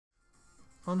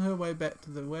On her way back to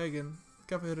the wagon,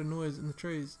 Guffer heard a noise in the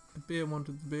trees. A bear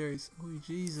wanted the berries. Oh,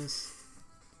 Jesus.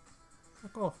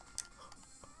 Fuck off.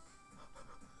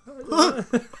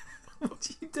 What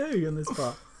do you do in this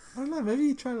part? I don't know, maybe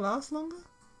you try to last longer?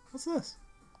 What's this?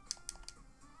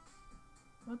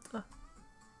 What the?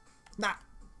 Nah!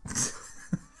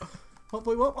 What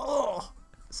boy, what? Oh!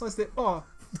 Slice that. Oh!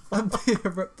 A bear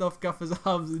ripped off Guffer's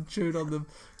arms and chewed on them.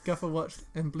 Guffer watched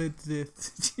and bled to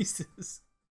death. Jesus.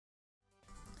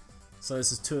 So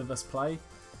this is 2 of us play.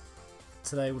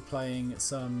 Today we're playing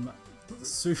some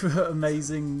Super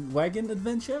Amazing Wagon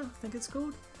Adventure, I think it's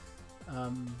called.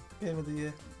 Game of the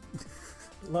year.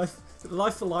 Life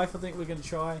for life, I think we're going to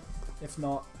try. If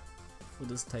not, we'll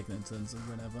just take it in turns and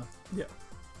whenever. Yeah.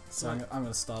 So I'm going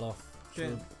to start off.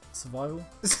 Yeah. Survival?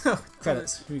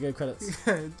 Credits. Here we go, credits.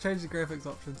 Yeah, change the graphics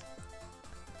options.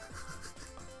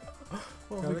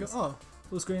 What have we got? Oh.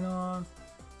 Full screen on.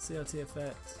 CRT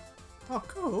effect. Oh,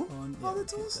 cool. On, oh,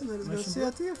 that's awesome that it's got a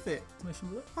CRT effect. Motion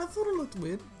blur? I thought it looked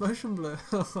weird. Motion blur.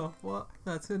 What?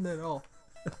 No, turn that off.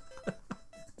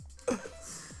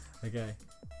 Okay.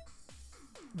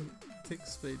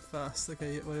 Text speed fast.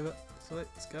 Okay, yeah, whatever. So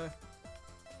let's go.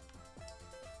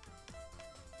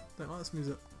 Don't like this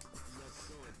music.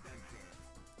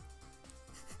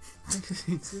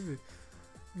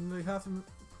 Nearly half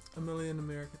a million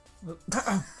American.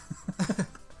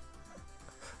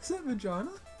 Is that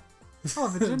vagina? Oh,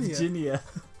 Virginia. Virginia.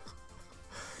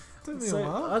 Took me a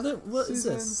while. I don't. What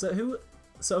Susan. Is this? So who?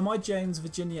 So am I James,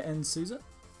 Virginia, and Susan?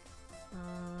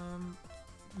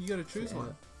 You got to choose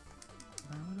one.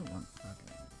 I don't want.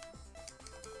 Okay.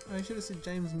 Oh, you should have said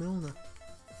James Milner.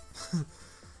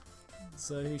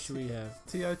 So who should we have?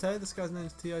 Tiote. This guy's name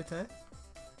is Tiote.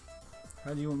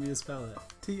 How do you want me to spell it?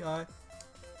 Tiote.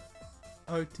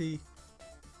 Tiote.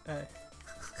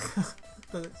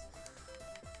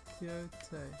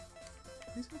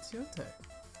 Who's got Tiote?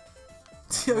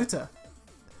 Toyota.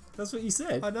 That's what you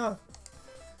said. I know.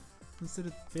 Instead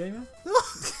of female.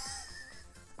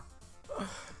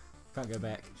 Can't go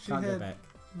back. She Can't had go back.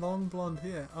 Long blonde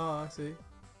hair. Oh, I see.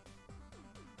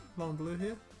 Long blue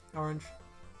hair. Orange.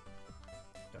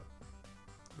 No.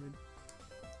 Red.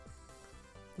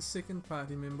 The second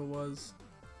party member was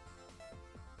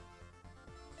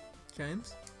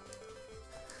James.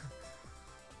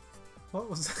 What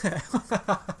was that?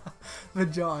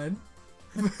 Vagina.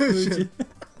 Version.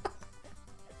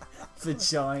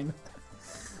 Vagina.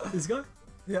 This guy?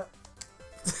 Yeah.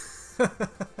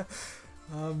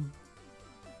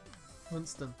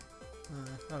 Winston. I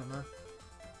don't know.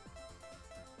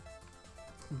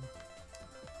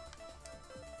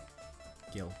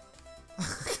 Gil.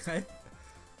 Okay.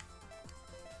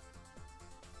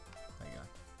 There you go.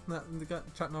 No, the guy,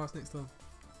 Chuck Norris next to him.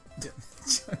 Yeah.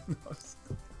 Chuck Norris.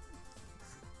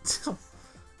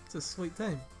 It's a sweet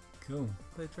team. Cool.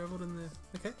 They travelled in there.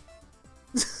 Okay.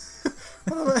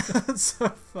 Oh, that's so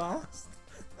fast.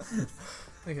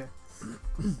 Okay.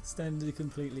 Standard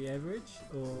completely average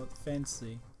or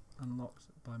fancy unlocked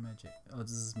by magic? Oh,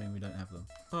 does this mean we don't have them?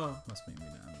 Oh. Must mean we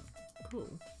don't have them.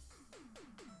 Cool.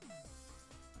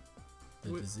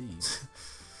 The disease.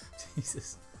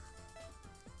 Jesus.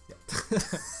 Yeah.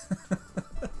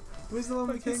 Where's the one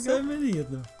we can go? So many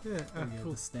of them. Yeah,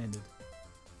 cool. The standard.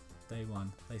 Day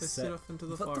 1. They set off into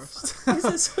the what forest. The is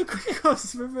it so quick?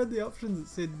 Because remember the options that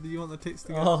said, do you want the text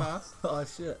to go fast? Oh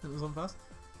shit. It was on fast.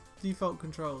 Default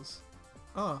controls.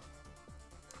 Oh.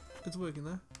 It's working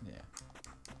though. Yeah.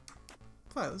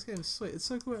 Wow, this game is sweet. It's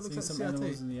so cool. It looks like some CRT.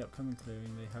 Animals in the upcoming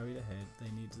clearing. They hurried ahead.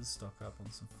 They needed to stock up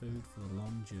on some food for the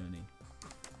long journey.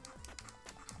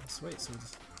 Sweet, so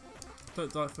just...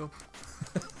 Don't die, Phil.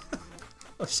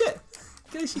 Oh shit!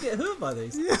 You can actually get hurt by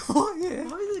these. Yeah, what? Yeah.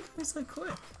 Why are they going so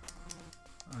quick?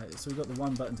 Alright, so we got the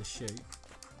one button to shoot.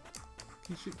 Can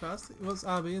you shoot fast? What's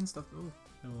RB and stuff? Ooh.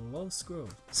 There were a lot of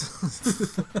squirrels.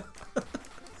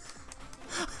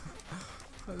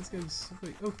 Oh, this game's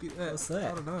sweet. Oh, get that. What's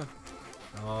that? I don't know.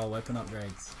 Oh, weapon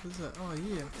upgrades. What is that? Oh,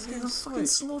 yeah. This game's fucking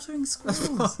slaughtering squirrels.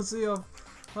 Fossy of...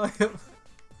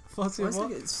 Fossy of what?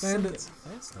 Bandits.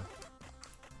 Faster.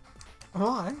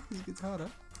 Why? Because it gets harder.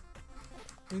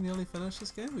 We nearly finished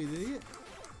this game. We there yet?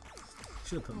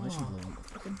 Should have put motion blur on.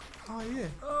 Fucking... Oh, yeah.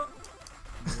 Oh.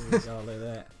 There we go, look at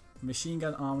that. Machine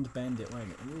gun armed bandit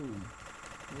wagon.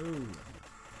 Ooh. Ooh.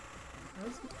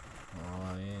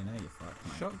 Oh yeah, now you're fucked,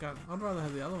 mate. Shotgun. I'd rather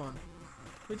have the other one.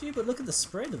 Would you? But look at the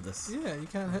spread of this. Yeah, you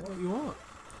can't hit what you want.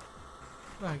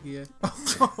 Oh yeah.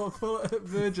 Oh, pull it hit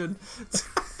virgin.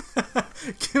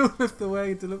 Kill with the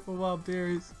wagon to look for wild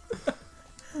berries.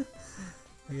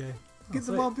 Okay. Get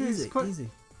the wild berries, easy, quick. Easy.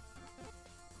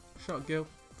 Shot Gil.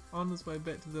 On his way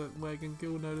back to the wagon,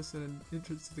 Gil noticed an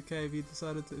entrance to the cave. He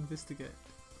decided to investigate.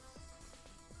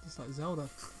 Just like Zelda.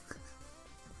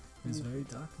 It was very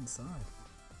dark inside.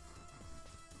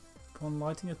 Upon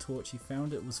lighting a torch, he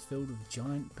found it was filled with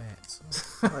giant bats.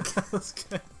 Let's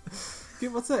go.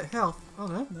 What's that? Health? Oh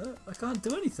no. No, I can't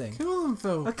do anything. Kill them,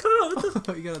 Phill. I can't.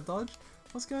 You gotta dodge?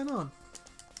 What's going on?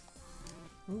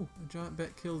 Ooh, a giant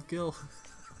bat killed Gil.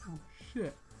 Oh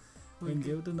shit. When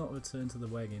Gil did not return to the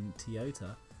wagon,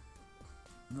 Toyota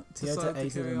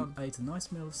Decided to carry on. ate a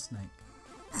nice meal of snake.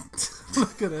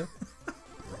 Look at her.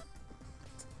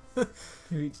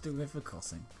 He reached a river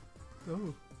crossing.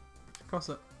 Oh. Cross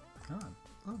it. Can't.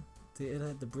 Oh. Toyota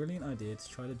had the brilliant idea to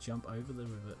try to jump over the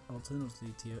river.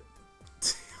 Alternatively,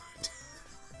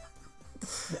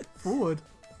 Forward.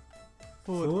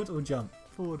 Forward or jump?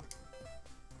 Forward.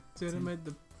 Toyota made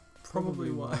the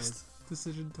probably wise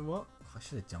decision to what? I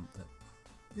should have jumped it.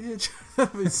 Yeah,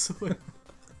 that'd be sweet.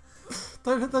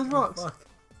 Don't hit those rocks.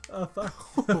 Oh fuck.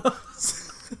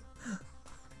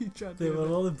 You tried to There were a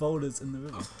lot of boulders in the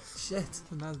river. Shit. It's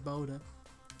a nice boulder.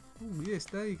 Oh yes,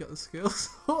 now you got the skills.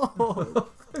 Oh,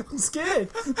 I'm scared.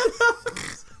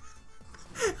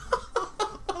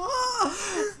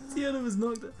 Toyota was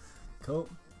knocked out. Cool.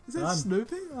 is that Done.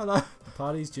 Snoopy? I know. The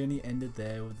party's journey ended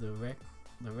there with the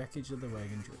wreckage of the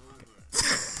wagon.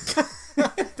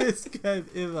 Best game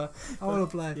ever. I want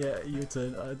to play. Yeah, your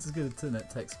turn. I'm just gonna turn that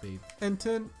text speed. And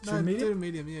turn Should we medium? do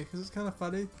medium, yeah, because it's kind of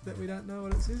funny that we don't know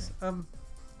what it says.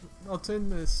 I'll turn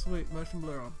the sweet motion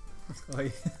blur on. Oh, yeah.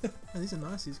 Oh, these are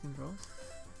nice, these controls.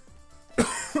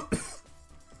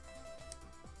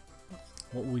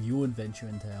 What will your adventure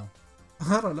entail?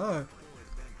 I don't know.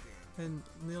 And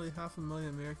nearly 500,000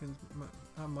 Americans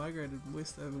migrated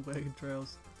west over wagon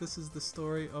trails. This is the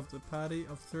story of the party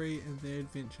of three and their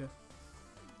adventure.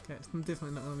 Okay, it's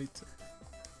definitely not going to be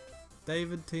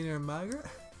David, Tina and Margaret.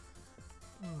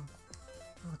 Oh,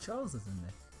 Charles is in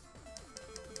there.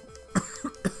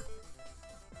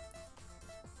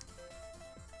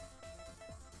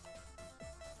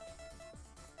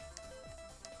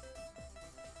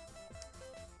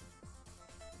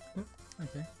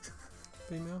 Okay.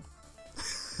 Female.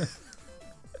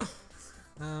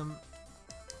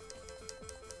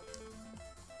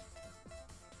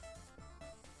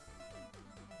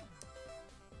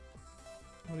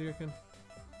 What do you reckon?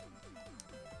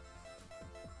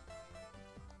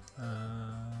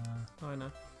 I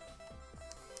know.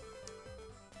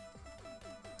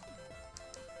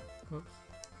 Oops.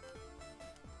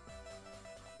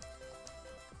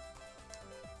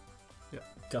 Yeah.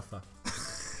 Guffer.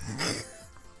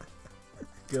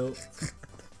 Go.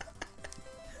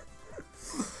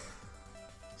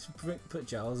 Should put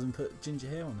gels and put ginger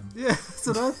hair on them. Yeah, that's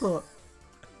what I thought.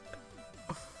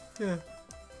 Yeah.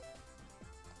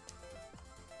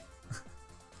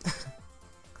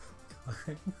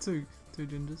 two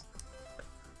gingers.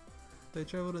 They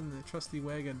travelled in their trusty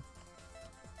wagon.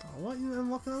 Oh, what? You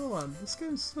unlock another one? This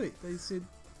game's sweet. They set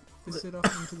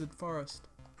off into the forest.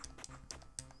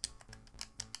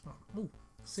 Oh, ooh.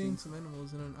 Seeing some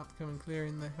animals in an upcoming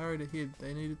clearing, they hurried ahead.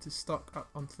 They needed to stock up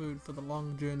on food for the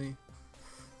long journey.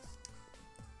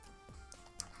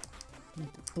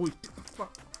 Boy,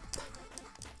 fuck.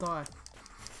 Die.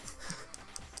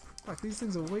 Fuck, these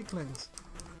things are weaklings.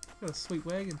 Got a sweet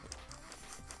wagon.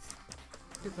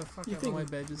 Get the fuck out of my way,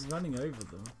 badges. Running over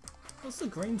them. What's the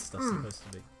green stuff supposed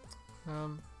to be? I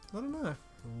don't know.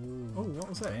 Ooh, Oh, what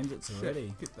was that? Bandits Shit,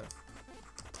 already. get that.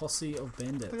 Posse of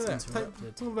bandits Look at that. interrupted.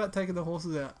 It's all about taking the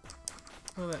horses out.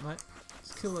 Look at that, mate.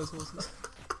 Just kill those horses.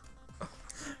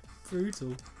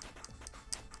 Brutal.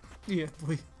 Yeah,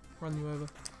 boy. Run you over.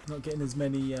 Not getting as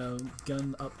many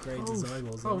gun upgrades as I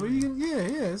was. Oh, well, you can, yeah,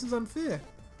 this is unfair.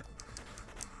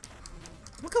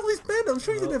 Look at all these bandits. I'm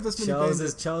sure you didn't have this many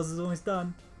bandits. Charles is almost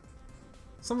done.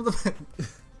 Some of them.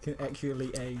 Can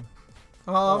accurately aim.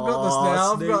 Oh, I've got this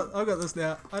now. Snoop. I've got this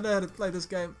now. I know how to play this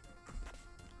game.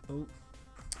 Oh,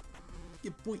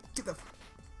 Yeah, boy, get the.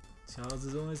 Charles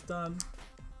is almost done.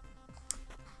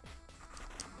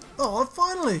 Oh,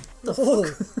 finally! Oh.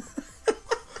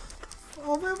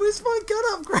 Oh man, where's my gun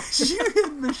upgrade? You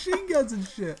had machine guns and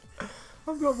shit.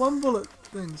 I've got one bullet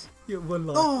things. You got one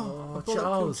life. Oh, a bullet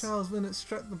killed Charles when it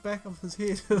struck the back of his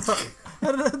head.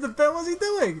 How did it hit the back? What's he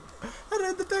doing? How did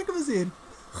it hit the back of his head?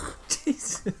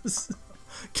 Jesus.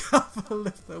 Guffer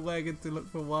left the wagon to look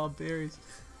for wild berries.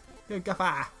 Go,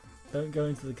 Guffer! Don't go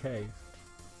into the cave.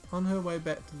 On her way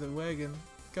back to the wagon,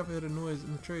 Guffer heard a noise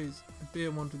in the trees. A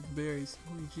bear wanted the berries.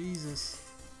 Oh, Jesus.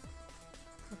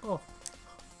 Fuck off.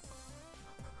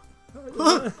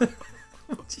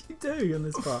 What do you do on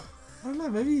this part? I don't know,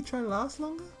 maybe you try to last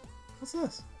longer? What's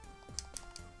this?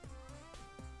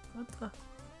 What the?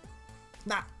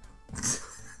 Nah.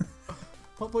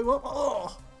 What boy? What?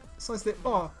 Oh, so step.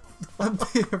 Oh, a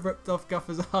bear ripped off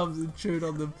Guffer's arms and chewed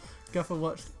on them. Guffer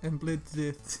watched and bled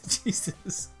to death.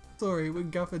 Jesus. Story: when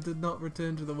Guffer did not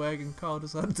return to the wagon, Kyle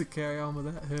decided to carry on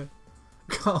without her.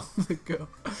 Kyle, the girl.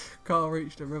 Kyle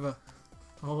reached a river.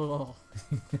 Oh.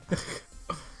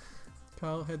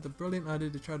 Kyle had the brilliant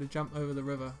idea to try to jump over the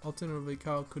river. Alternatively,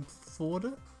 Kyle could ford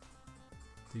it.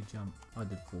 Do jump. I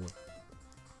did forward.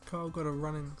 Kyle got a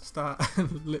running start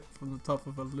and leapt from the top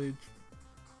of a ledge.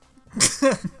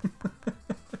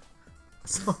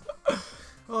 So,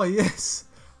 oh yes!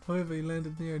 However, he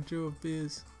landed near a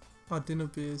den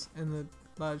of bears, and the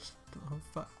large. Oh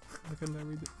fuck! I couldn't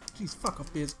read it. Jeez, fuck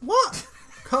off, bears! What?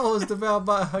 Kyle was devoured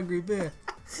by a hungry bear.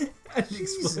 And he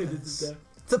exploded to death.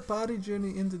 The party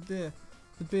journey ended there.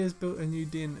 The bears built a new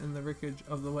den in the wreckage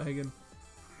of the wagon.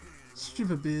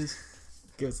 Stupid bears.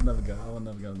 Give us another go. I want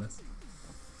another go on this.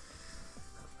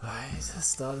 Alright, let's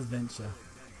start adventure.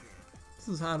 This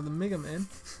is harder than Mega Man.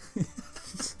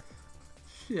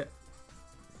 Shit.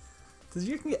 Does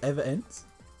you reckon it ever ends?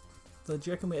 Do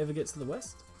you reckon we ever get to the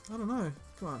west? I don't know.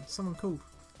 Come on, someone cool.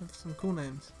 Have some cool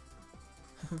names.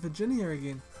 Virginia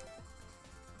again.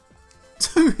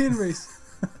 2 Henrys.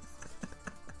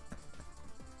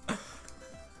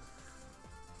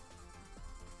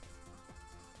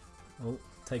 Oh,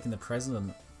 taking the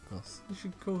president across. You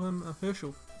should call him a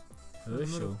Herschel.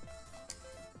 Herschel.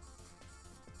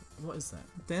 What is that?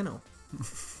 Daniel.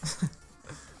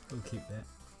 We'll keep that.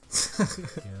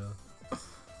 Girl.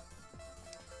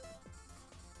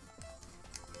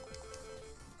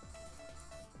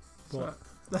 What?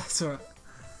 That's alright.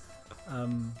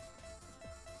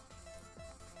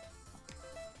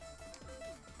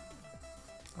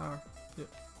 R. Yep.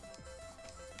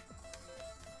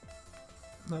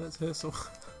 No, that's Herschel.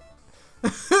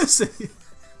 Hershey.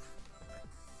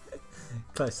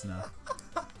 Close enough.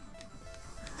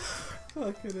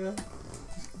 Fucking hell.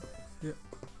 Yep.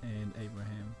 And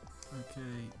Abraham.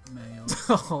 Okay, male.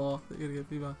 Oh, they're gonna get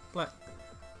people. Black.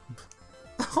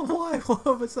 Oh, why?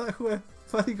 What was that? Where?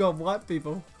 Funny got white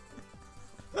people.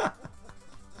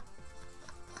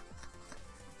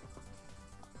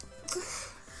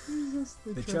 Jesus,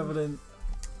 They're travelling.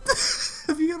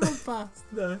 Have you got on fast?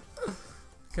 No.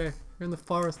 Okay, we're in the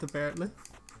forest apparently.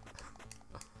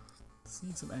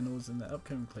 Seeing some animals in the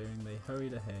upcoming clearing, they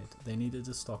hurried ahead. They needed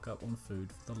to stock up on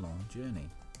food for the long journey.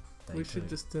 We should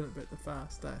just turn it back to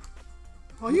fast, eh?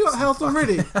 Oh, you got health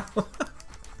already!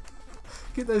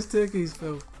 Get those turkeys,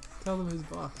 Phil. Tell them who's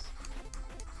boss.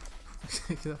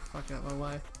 Get the fuck out of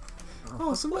my way.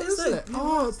 Oh, so what is it?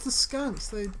 Oh, it's the skunks.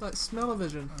 They like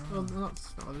smell-o-vision. Well, not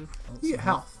smell-o-vision. You get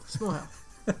health. Small health.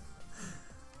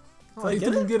 Oh, you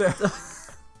didn't get it.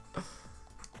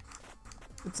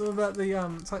 It's all about the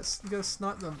it's like you gotta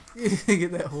snipe them. You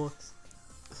get that horse.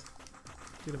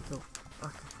 Get him, Phil.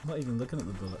 I'm not even looking at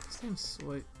the bullet. Seems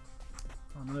sweet.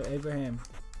 Oh no, Abraham.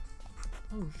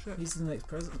 Oh shit. He's the next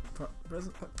president.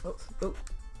 Oh.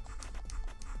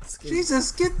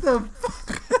 Jesus, get them!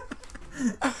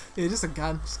 Yeah, just a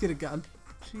gun. Just get a gun.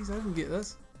 Jeez, I didn't get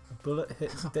this. A bullet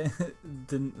hit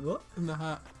didn't what? In the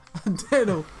heart.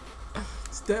 Daniel.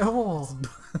 It's Daniel.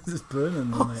 It's just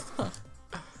burning, Oh, mate. fuck.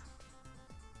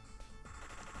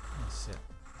 Oh shit.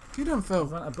 Get him, Phil.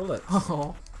 I want a bullet.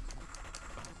 Oh.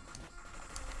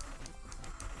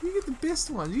 You get the best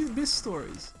ones. You get the best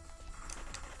stories.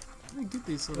 I don't get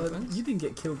these sort of things. You didn't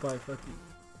get killed by fucking...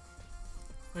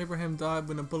 Abraham died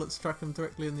when a bullet struck him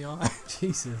directly in the eye.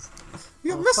 Jesus.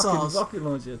 You got Oh, missiles. fucking rocket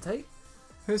launcher, take.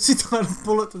 Hershey died a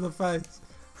bullet to the face.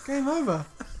 Game over.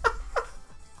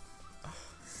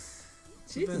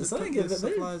 Jesus, I didn't took get the that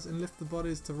move. supplies and left the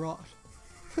bodies to rot.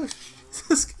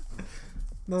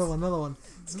 Another one.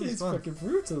 This game's fucking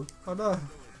brutal. I know.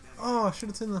 Oh, I should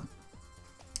have turned the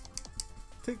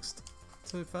text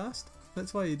too fast.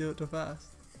 That's why you do it too fast.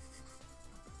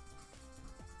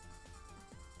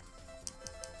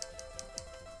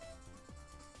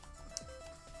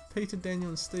 Peter, Daniel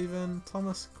and Stephen,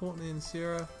 Thomas, Courtney and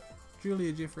Sarah,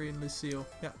 Julia, Jeffrey and Lucille.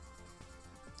 Yep.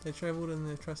 They travelled in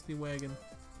their trusty wagon.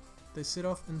 They set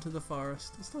off into the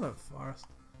forest. It's not a forest.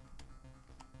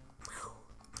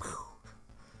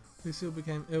 Lucille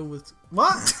became ill with...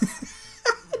 What?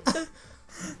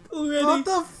 Already? What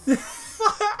the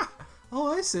fuck?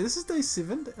 Oh, I see. This is day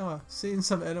 7. Oh, seeing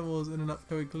some animals in an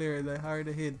upcoming clearing, they hurried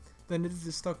ahead. They needed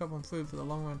to stock up on food for the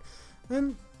long run.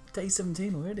 Then... Day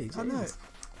 17 already, jeez. I know.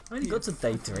 I only got to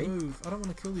day 3. Move. I don't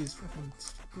want to kill these fucking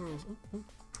squirrels. Oh,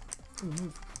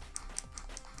 move.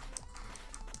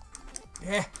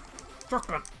 Yeah.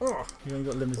 Shotgun. Oh. You only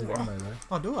got limited ammo though.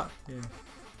 Oh, do I? Yeah.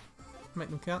 Make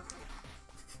them count.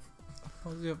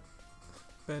 Oh, yeah.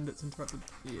 bandits interrupted.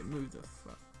 Yeah, move the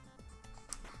fuck.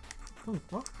 Oh,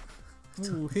 what?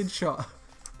 Ooh, headshot.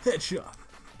 Headshot.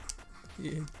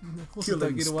 Yeah, horses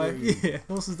don't get away. Yeah,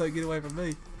 horses don't get away from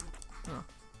me. Oh.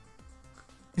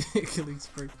 Killing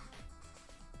spree.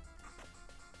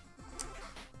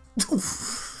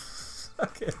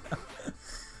 Okay.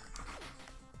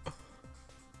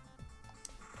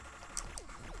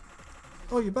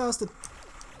 Oh, you bastard!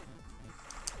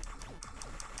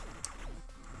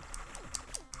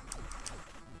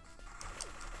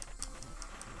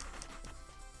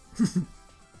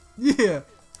 Yeah!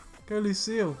 Go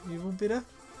Lucille, you will better?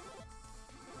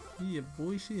 Yeah,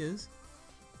 boy, she is.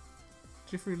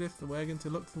 Jeffrey left the wagon to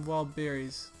look for wild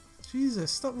berries.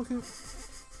 Jesus, stop looking.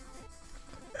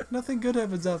 Nothing good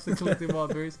happens after collecting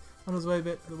wild berries. On his way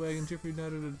back to the wagon, Jeffrey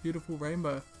noted a beautiful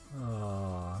rainbow.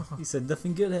 Oh, he said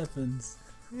nothing good happens.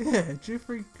 Yeah,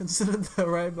 Jeffrey considered the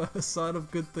rainbow a sign of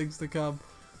good things to come.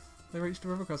 They reached a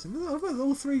river crossing. Look at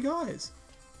all three guys.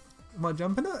 Am I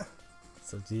jumping it?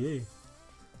 It's up to you.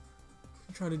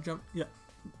 I'm trying to jump. Yeah,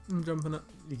 I'm jumping it.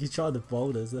 You can try the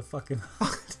boulders, they're fucking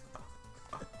hard.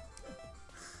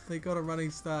 They got a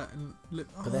running start and oh,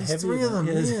 But they're there's heavy. three of them.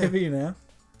 Yeah, it's heavy now.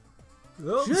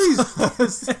 Oh.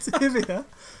 Jesus, it's heavier.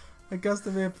 A gust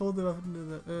of air pulled them up into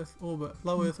the Earth orbit,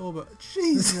 low Earth orbit.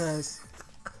 Jesus.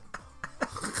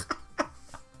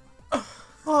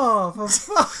 Oh, for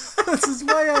fuck! This is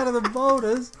way out of the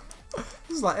boulders.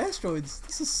 This is like asteroids.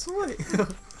 This is sweet.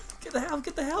 Get the help!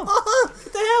 Get the help!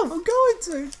 Get the help! I'm going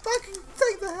to fucking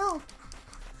take the help.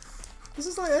 This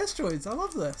is like asteroids. I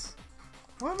love this.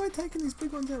 Why am I taking these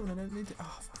big ones out when I don't need to?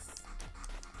 Oh, fuck.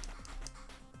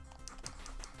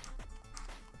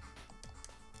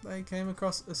 They came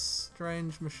across a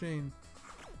strange machine.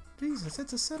 Jesus,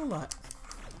 it's a satellite.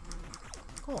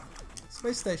 Oh,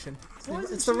 space station.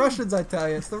 It's the Russians, I tell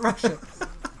you. It's the Russians.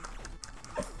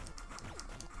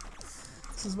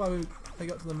 This is why they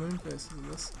got to the moon first.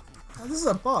 This is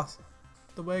a boss.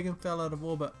 The wagon fell out of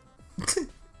orbit.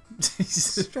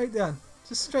 Jesus. Straight down.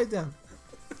 Just straight down.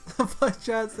 By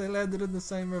chance, they landed in the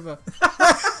same river.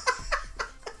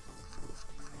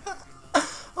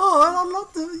 Oh, I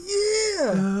unlocked them.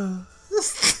 Yeah.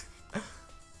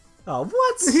 Oh,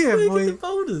 what? Yeah, where boy. did the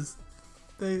boulders?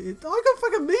 I got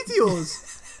fucking meteors.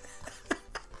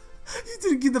 You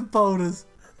didn't get the boulders.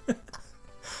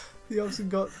 You obviously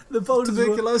got The boulders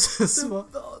tuberculosis.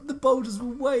 the boulders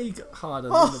were way harder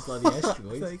than the bloody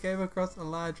asteroids. They came across a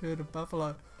large herd of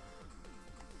buffalo.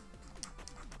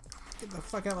 Get the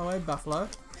fuck out of my way, buffalo.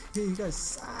 Here you go.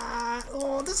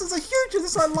 Oh, this is a huge. This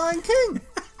is like Lion King.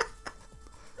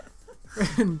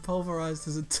 And pulverized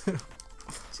as a turtle.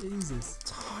 Jesus.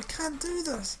 Oh, I can't do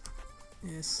this.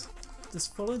 Yes.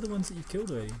 Just follow the ones that you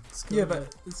killed already. Yeah,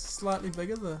 but it's slightly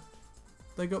bigger there.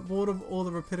 They got bored of all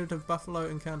the repetitive buffalo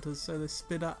encounters, so they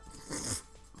sped up.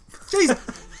 Jesus!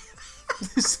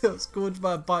 This was gorged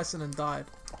by a bison and died.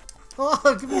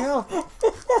 Oh, give me help!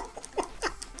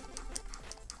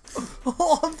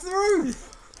 Oh, I'm through!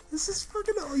 This is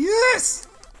fucking... Yes!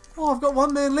 Oh, I've got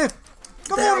one man left.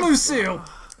 Come on, Lucille!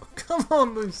 Come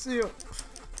on, Lucille!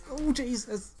 Oh, jeez.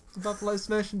 As the buffalo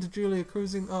smashed into Julia,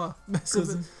 cruising... Oh,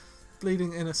 massive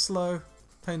bleeding and a slow,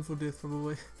 painful death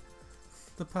probably.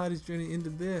 The party's journey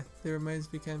ended there. Their remains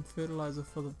became fertilizer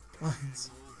for the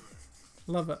plains.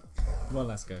 Love it. Well,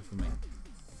 let's go for me.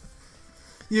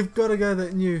 You've got to go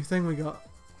that new thing we got.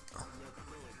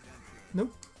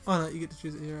 Nope. Oh no, you get to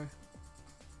choose a hero.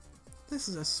 This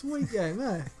is a sweet game,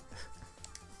 eh?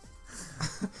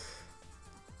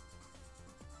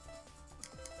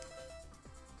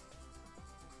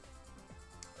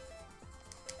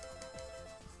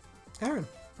 Aaron.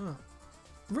 Oh.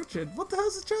 Richard. What the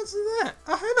hell's the chance of that?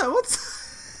 Oh, Hannah, what's...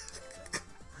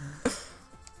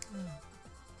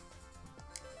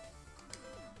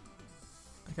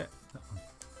 Okay. That one.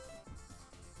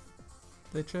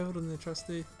 They travelled in their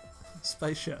trusty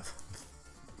spaceship.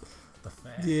 The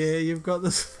fast. Yeah, you've got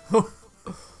this.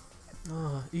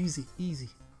 Oh, easy, easy.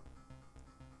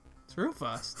 It's real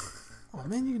fast. Oh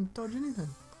man, you can dodge anything.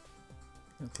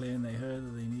 Got clear and they heard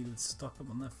that they needed to stock up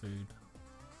on their food.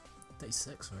 Day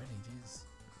 6 already, jeez.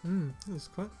 That was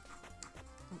quick.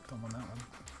 Don't want that one.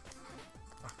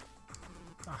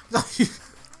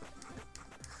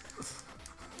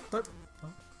 Don't.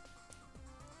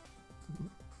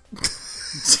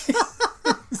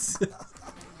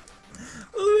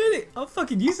 Already? I'm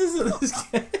fucking useless at this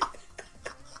game.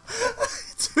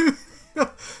 Dude,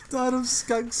 died of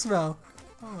skunk smell.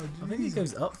 Oh, I think it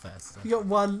goes up faster. You got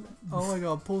one. Oh my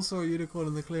god, Paul saw a unicorn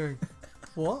in the clearing.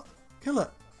 What? Kill it.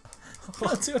 I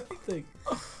can't do anything.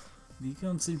 The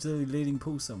unicorn seems to be leading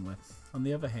Paul somewhere. On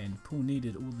the other hand, Paul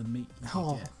needed all the meat he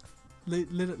could get.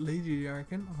 let it lead you, I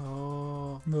reckon.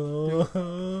 Oh.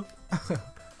 No.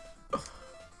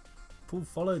 Paul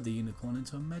followed the unicorn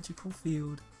into a magical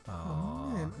field.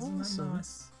 Oh, man, isn't that awesome.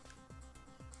 nice?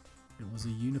 It was a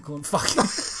unicorn. Fuck.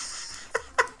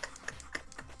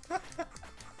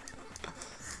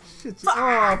 Shit.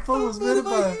 Oh, Paul was What murdered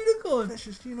by about unicorn? That's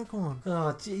just unicorn.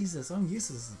 Oh Jesus, I'm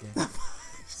useless again.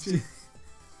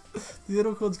 The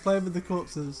unicorn's playing with the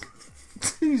corpses.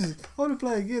 Jesus, I want to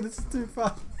play again. This is too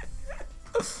fun.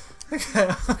 Okay,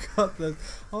 I got this.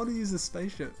 I want to use the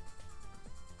spaceship.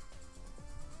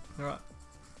 Alright.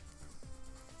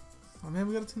 Oh man,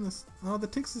 we gotta turn this. Oh, the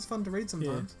text is fun to read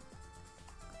sometimes.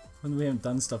 When we haven't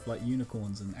done stuff like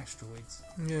unicorns and asteroids.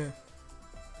 Yeah.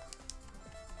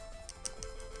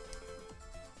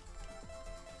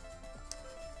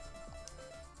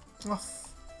 Oh.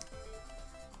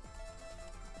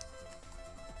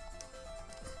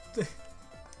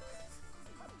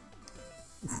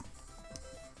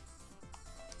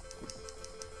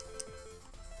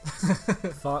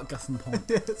 Fart, guff and ponk.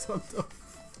 Yeah, it's on top.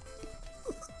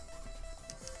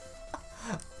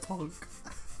 Ponk.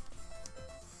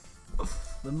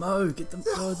 The Mo, get the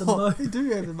Mo. You do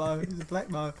have the Mo. He's a black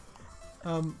Mo.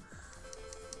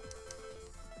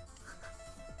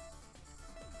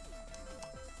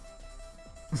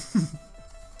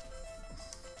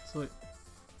 Sweet.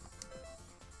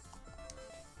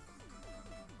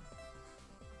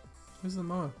 Where's the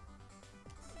Mo?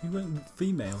 You went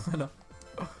female. I know.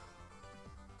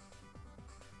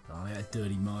 Oh yeah,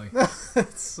 dirty Mo.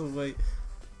 Sweet.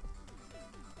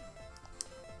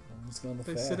 Let's go on the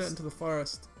They fast. set it into the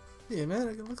forest. Yeah,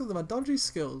 man, look at my dodgy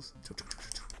skills.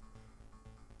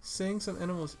 Seeing some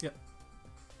animals. Yep.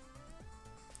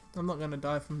 I'm not gonna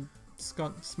die from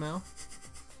skunk smell.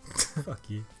 Fuck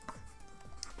you.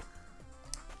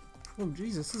 Oh,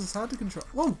 Jesus, this is hard to control.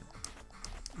 Whoa!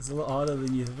 It's a lot harder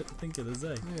than you think it is,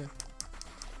 eh? Yeah.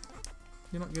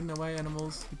 You're not getting away,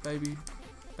 animals. You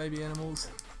baby animals.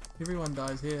 Everyone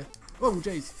dies here. Whoa,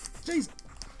 jeez. Jeez!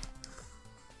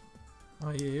 Oh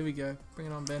yeah, here we go. Bring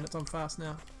it on, bandits. I'm fast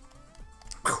now.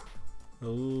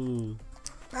 Oh.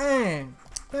 Bang!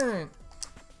 Bang!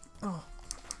 Oh.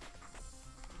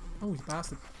 Oh, you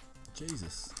bastard.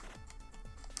 Jesus.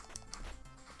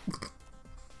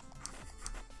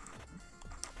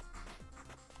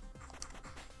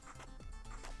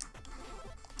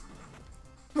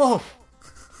 Whoa!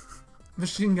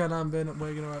 Machine gun arm bandit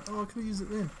wagon arrived. Oh, I could have used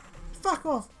it then. Fuck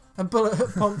off! And bullet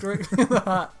hit Pomp directly in the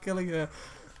heart, killing her.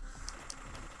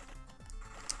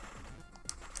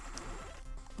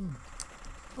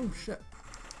 Oh shit.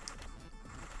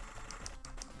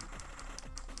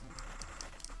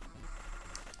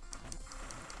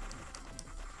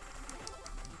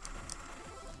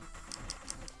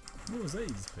 What was that you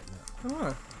just picked up?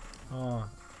 Oh, Oh.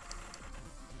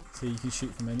 So you can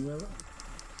shoot from anywhere, right?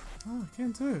 oh, I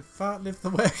can too. Fart left the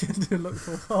wagon to look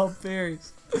for wild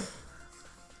berries.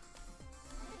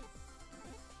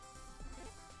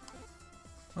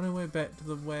 On her way back to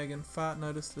the wagon, Fart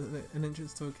noticed an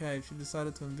entrance to a cave. She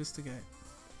decided to investigate.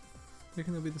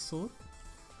 Reckon there'll be the sword?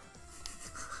 It's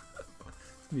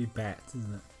gonna be bats,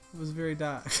 isn't it? It was very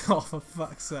dark. Oh, for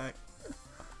fuck's sake.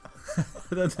 I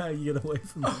don't know how you get away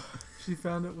from it. She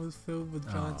found it was filled with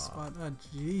giant Aw. spiders. Oh,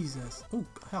 Jesus. Oh,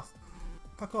 health.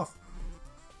 Fuck off.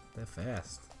 They're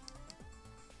fast.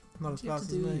 Not as fast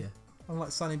as me. I'm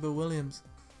like Sonny Bill Williams.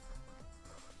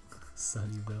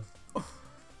 Sunny Bill.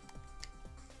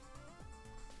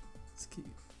 It's cute.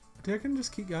 Do you reckon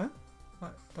just keep going?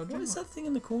 Like, dodging? What is that thing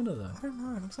in the corner though? I don't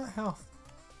know. It looks like health.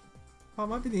 Oh, it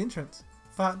might be the entrance.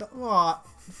 Fart. Oh,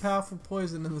 powerful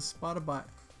poison in the spider bite.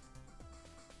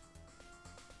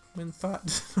 When Fart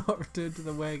did not return to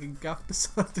the wagon, Guff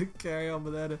decided to carry on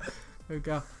without it. Oh,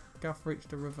 Guff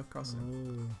reached a river crossing.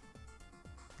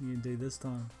 Oh. You can do this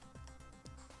time.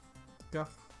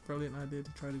 Guff, brilliant idea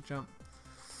to try to jump.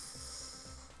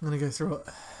 I'm gonna go through it.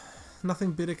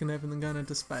 Nothing better can happen than going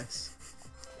into space.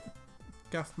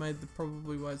 Guff made the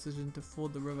probably wise decision to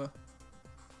ford the river.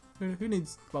 Who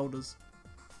needs boulders?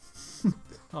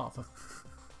 Oh, for...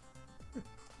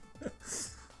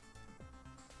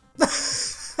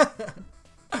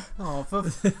 Oh, for...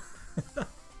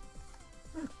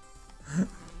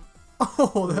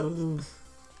 Oh, that was...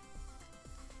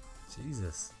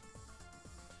 Jesus.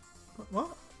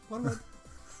 What? What am I...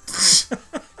 This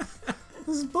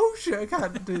is bullshit, I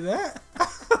can't do that.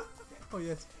 Oh,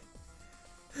 yes.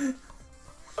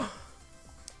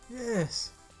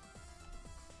 Yes.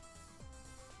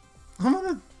 I'm on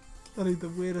a... Bloody the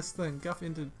weirdest thing. Guff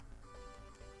entered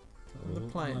the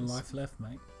plains. One life left,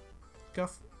 mate.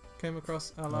 Guff came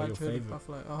across a your large herd of favourite.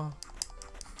 buffalo. Oh.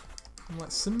 I'm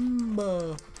like,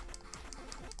 Simba.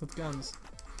 with guns.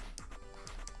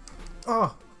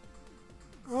 Oh!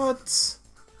 What?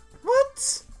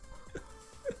 What?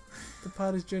 The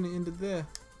party's journey ended there.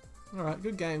 Alright,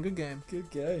 good game, good game. Good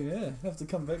game, yeah. Have to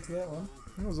come back to that one.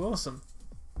 That was awesome.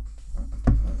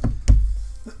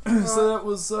 So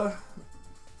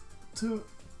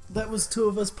that was two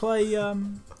of us play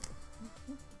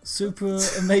Super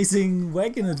Amazing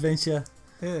Wagon Adventure.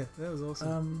 Yeah, that was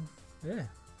awesome. Yeah.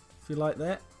 If you like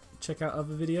that, check out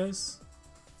other videos.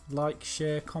 Like,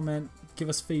 share, comment, give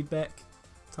us feedback.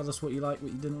 Tell us what you like,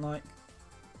 what you didn't like.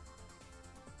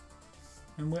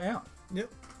 And we're out. Yep.